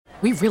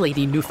We really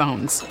need new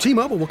phones.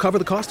 T-Mobile will cover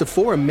the cost of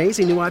 4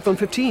 amazing new iPhone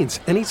 15s,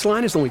 and each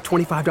line is only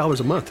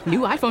 $25 a month. New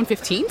iPhone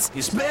 15s?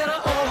 It's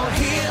better over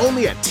here.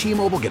 Only at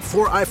T-Mobile, get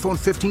 4 iPhone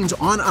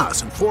 15s on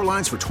us and 4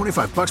 lines for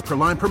 $25 per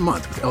line per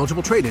month with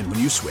eligible trade-in when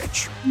you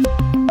switch.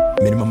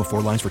 Minimum of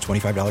 4 lines for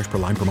 $25 per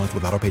line per month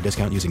with autopay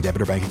discount using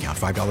debit or bank account.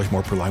 $5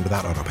 more per line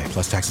without autopay,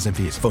 plus taxes and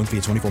fees. Phone fee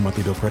at 24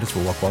 monthly bill credits for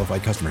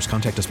well-qualified customers.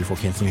 Contact us before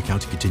canceling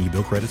account to continue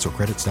bill credits or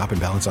credit stop and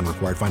balance on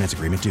required finance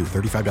agreement due.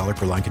 $35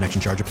 per line connection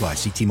charge applies.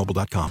 See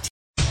T-Mobile.com.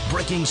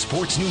 Breaking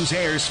sports news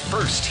airs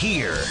first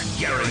here.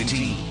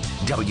 Guaranteed.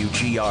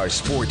 WGR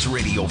Sports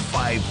Radio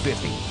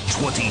 550.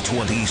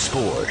 2020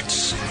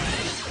 Sports.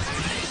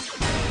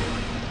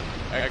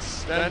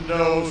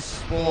 Extendo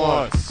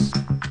Sports.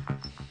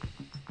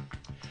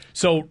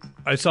 So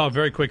I saw a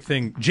very quick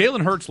thing.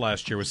 Jalen Hurts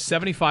last year was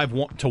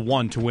 75-1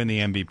 to win the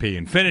MVP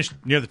and finished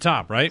near the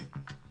top, right?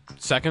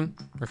 Second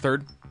or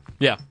third?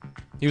 Yeah.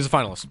 He was a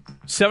finalist.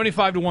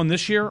 75-1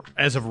 this year,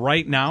 as of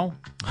right now.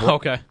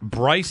 Okay.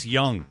 Bryce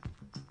Young.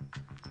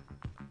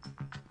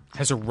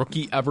 Has a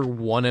rookie ever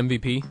won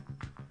MVP?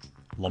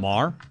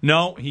 Lamar?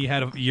 No, he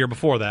had a year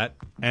before that.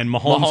 And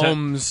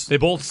Mahomes. They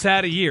both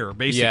sat a year,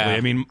 basically. Yeah. I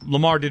mean,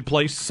 Lamar did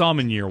play some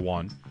in year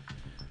one.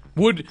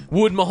 Would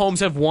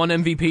Mahomes have won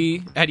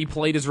MVP had he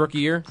played his rookie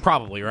year?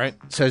 Probably, right?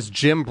 Says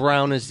Jim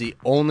Brown is the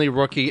only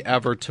rookie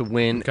ever to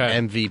win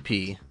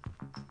MVP.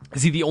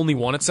 Is he the only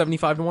one at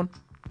 75-1?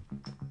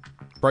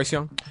 Bryce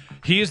Young?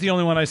 He is the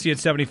only one I see at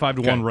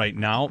 75-1 right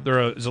now.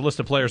 There is a list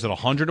of players at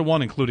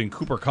 100-1, including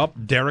Cooper Kupp,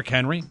 Derrick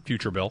Henry,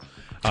 future Bill,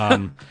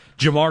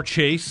 Jamar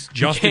Chase,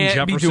 Justin Jefferson. We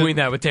can't be doing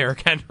that with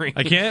Derrick Henry.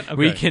 I can't? Okay.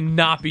 We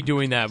cannot be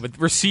doing that with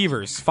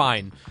receivers.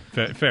 Fine.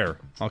 Fair.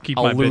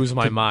 I'll lose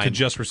my mind to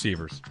just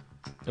receivers.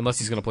 Unless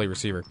he's going to play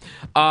receiver.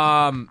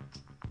 NFL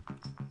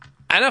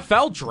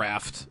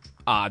draft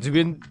odds.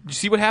 Did you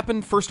see what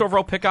happened? First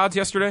overall pick odds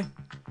yesterday?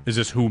 Is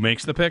this who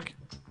makes the pick?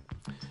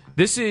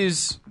 This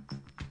is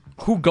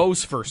who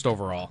goes first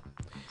overall.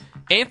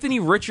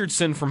 Anthony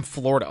Richardson from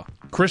Florida.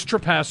 Chris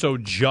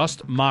Trapasso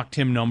just mocked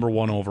him number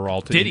 1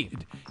 overall today. Did he?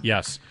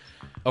 Yes.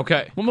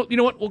 Okay. Well, you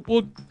know what?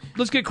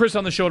 Let's get Chris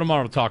on the show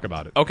tomorrow to talk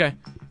about it. Okay.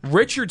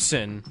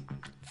 Richardson,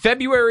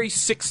 February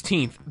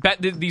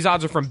 16th. These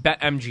odds are from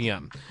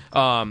BetMGM.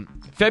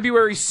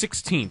 February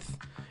 16th.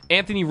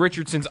 Anthony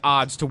Richardson's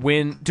odds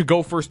to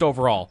go first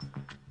overall,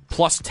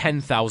 plus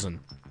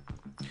 10,000.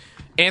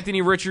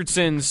 Anthony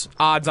Richardson's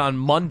odds on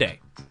Monday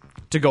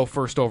to go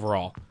first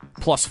overall,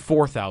 plus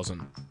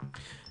 4,000.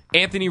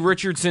 Anthony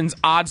Richardson's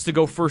odds to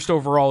go first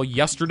overall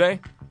yesterday,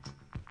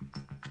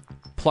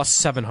 plus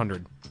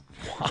 700.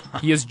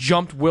 He has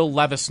jumped Will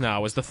Levis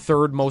now as the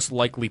third most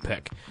likely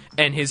pick,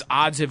 and his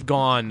odds have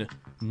gone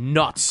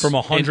nuts. From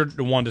 100-1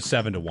 to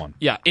 7-1.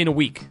 Yeah, in a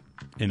week.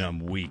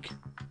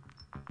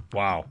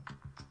 Wow.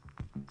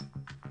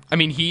 I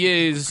mean, he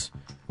is...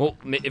 Well,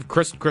 if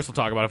Chris will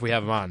talk about it if we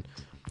have him on.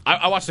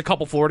 I watched a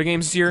couple Florida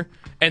games this year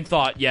and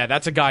thought, yeah,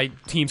 that's a guy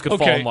teams could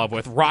fall in love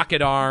with.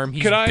 Rocket arm,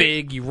 he's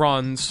big, he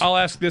runs. I'll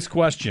ask this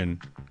question.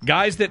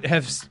 Guys that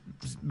have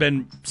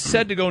been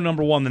said to go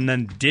number 1 and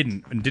then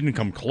didn't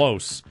come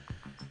close.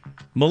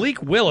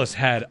 Malik Willis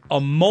had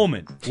a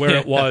moment where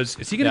it was,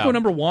 is he going to go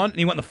number 1? And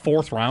he went in the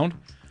 4th round.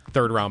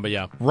 3rd round, but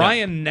yeah.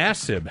 Ryan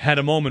Nassib had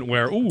a moment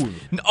where, ooh.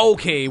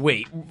 Okay,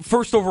 wait.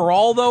 First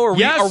overall, though? Or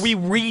yes. Are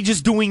we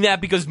just doing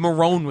that because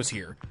Marone was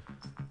here?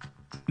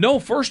 No,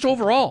 first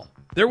overall.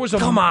 There was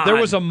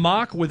a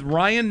mock with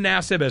Ryan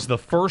Nassib as the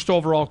first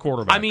overall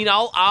quarterback. I mean,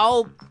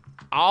 I'll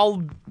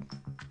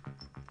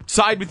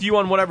side with you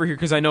on whatever here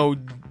because I know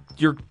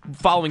you're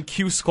following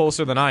Cuse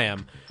closer than I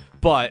am.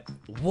 But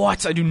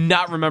what? I do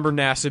not remember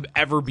Nassib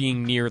ever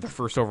being near the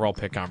first overall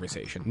pick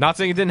conversation. Not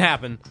saying it didn't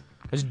happen.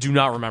 I just do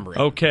not remember it.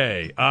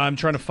 Okay, I'm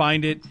trying to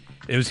find it.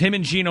 It was him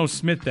and Geno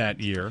Smith that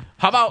year.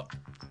 How about,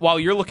 while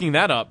you're looking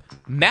that up,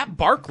 Matt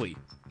Barkley?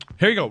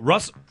 Here you go.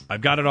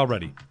 I've got it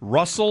already.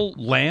 Russell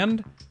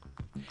Land.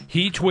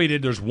 He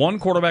tweeted, there's one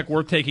quarterback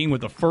worth taking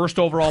with the first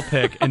overall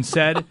pick, and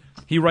said,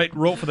 he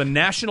wrote for the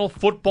National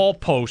Football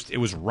Post, it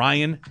was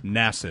Ryan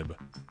Nassib.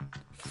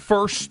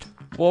 First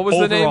What was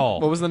overall. the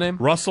name? What was the name?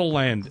 Russell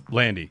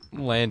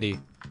Landy.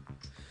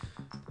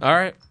 All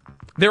right.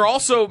 They're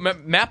also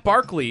Matt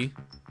Barkley,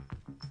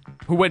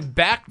 who went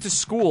back to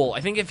school.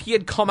 I think if he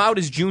had come out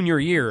his junior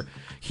year,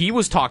 he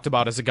was talked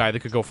about as a guy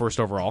that could go first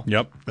overall.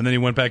 Yep. And then he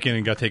went back in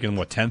and got taken,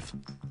 10th?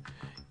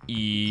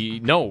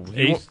 No.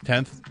 8th,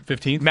 10th,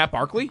 15th? Matt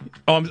Barkley?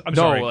 Oh, I'm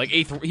sorry. No, like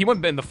 8th. He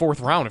went in the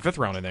 4th round or 5th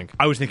round, I think.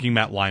 I was thinking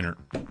Matt Leinart.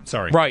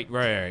 Sorry. Right,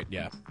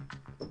 yeah.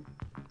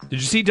 Did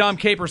you see Dom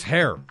Capers'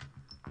 hair?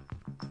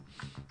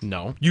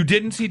 No. You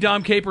didn't see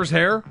Dom Capers'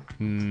 hair?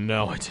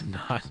 No, I did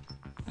not.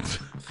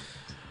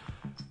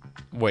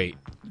 Wait.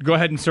 Go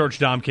ahead and search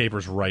Dom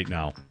Capers right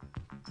now.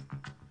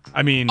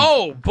 I mean...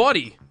 Oh,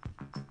 buddy.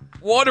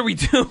 What are we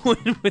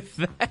doing with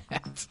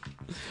that?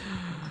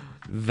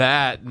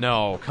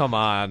 No, come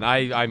on.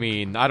 I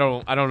mean, I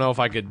don't know if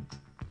I could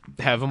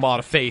have a lot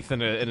of faith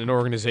in an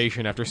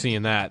organization after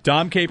seeing that.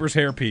 Dom Capers'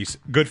 hairpiece.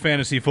 Good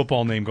fantasy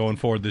football name going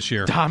forward this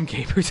year. Dom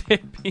Capers'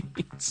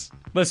 hairpiece.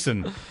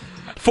 Listen.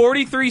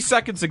 43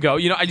 seconds ago,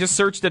 I just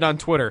searched it on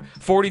Twitter.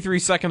 43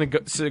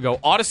 seconds ago,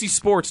 Odyssey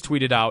Sports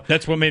tweeted out.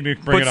 That's what made me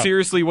bring it up. But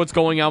seriously, what's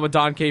going on with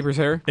Dom Capers'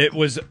 hair? It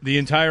was the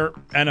entire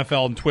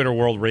NFL and Twitter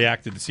world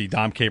reacted to see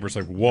Dom Capers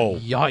like, whoa.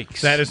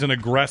 Yikes. That is an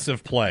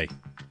aggressive play.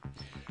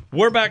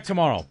 We're back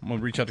tomorrow. I'm going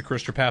to reach out to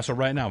Chris Trapasso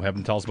right now. Have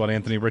him tell us about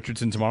Anthony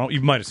Richardson tomorrow.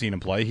 You might have seen him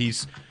play.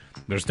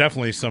 There's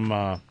definitely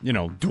some,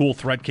 dual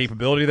threat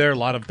capability there. A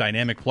lot of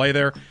dynamic play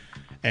there.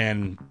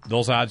 And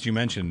those odds you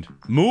mentioned.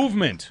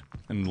 Movement.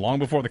 And long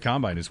before the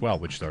Combine as well,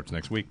 which starts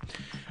next week.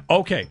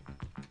 Okay.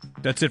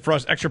 That's it for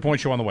us. Extra Point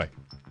Show on the way.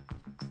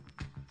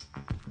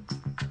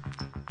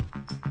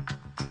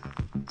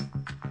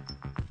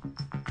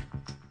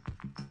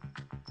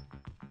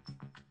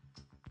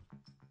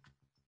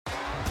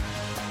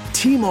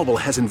 T-Mobile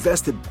has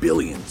invested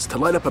billions to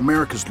light up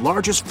America's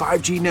largest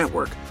 5G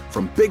network,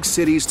 from big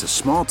cities to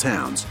small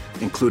towns,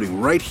 including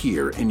right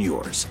here in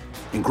yours.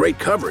 And great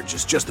coverage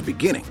is just the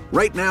beginning.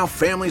 Right now,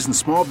 families and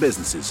small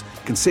businesses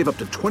can save up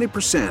to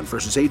 20%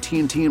 versus AT&T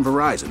and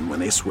Verizon when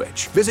they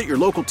switch. Visit your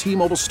local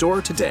T-Mobile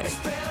store today.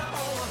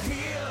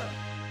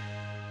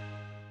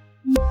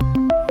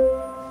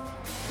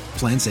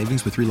 Plan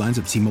savings with 3 lines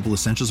of T-Mobile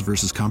Essentials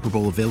versus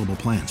comparable available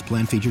plans.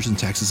 Plan features and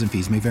taxes and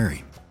fees may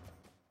vary.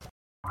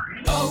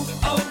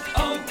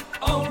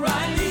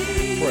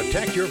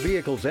 Protect your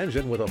vehicle's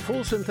engine with a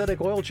full synthetic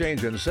oil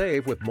change and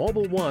save with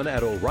Mobil 1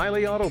 at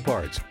O'Reilly Auto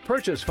Parts.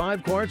 Purchase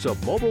 5 quarts of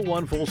Mobil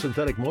 1 full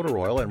synthetic motor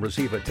oil and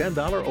receive a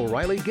 $10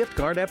 O'Reilly gift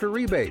card after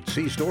rebate.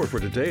 See store for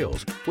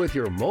details. With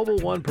your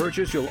Mobil 1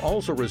 purchase, you'll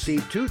also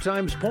receive 2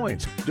 times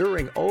points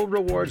during O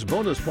Rewards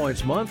Bonus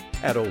Points Month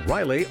at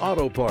O'Reilly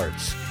Auto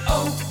Parts.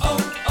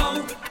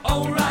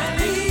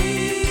 O'Reilly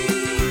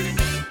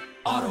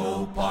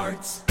Auto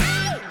Parts.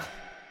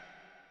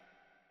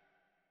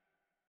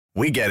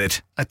 We get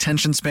it.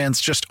 Attention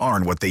spans just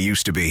aren't what they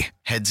used to be.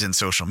 Heads in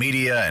social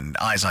media and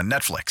eyes on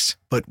Netflix.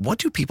 But what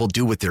do people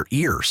do with their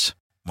ears?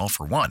 Well,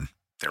 for one,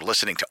 they're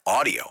listening to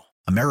audio.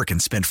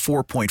 Americans spend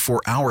 4.4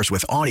 hours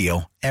with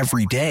audio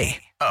every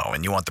day. Oh,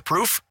 and you want the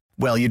proof?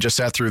 Well, you just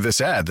sat through this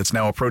ad that's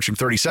now approaching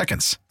 30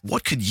 seconds.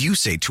 What could you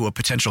say to a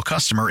potential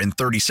customer in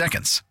 30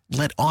 seconds?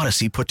 Let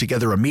Odyssey put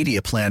together a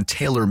media plan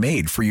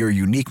tailor-made for your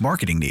unique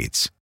marketing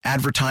needs.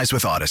 Advertise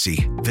with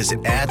Odyssey.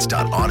 Visit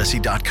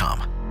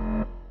ads.odyssey.com.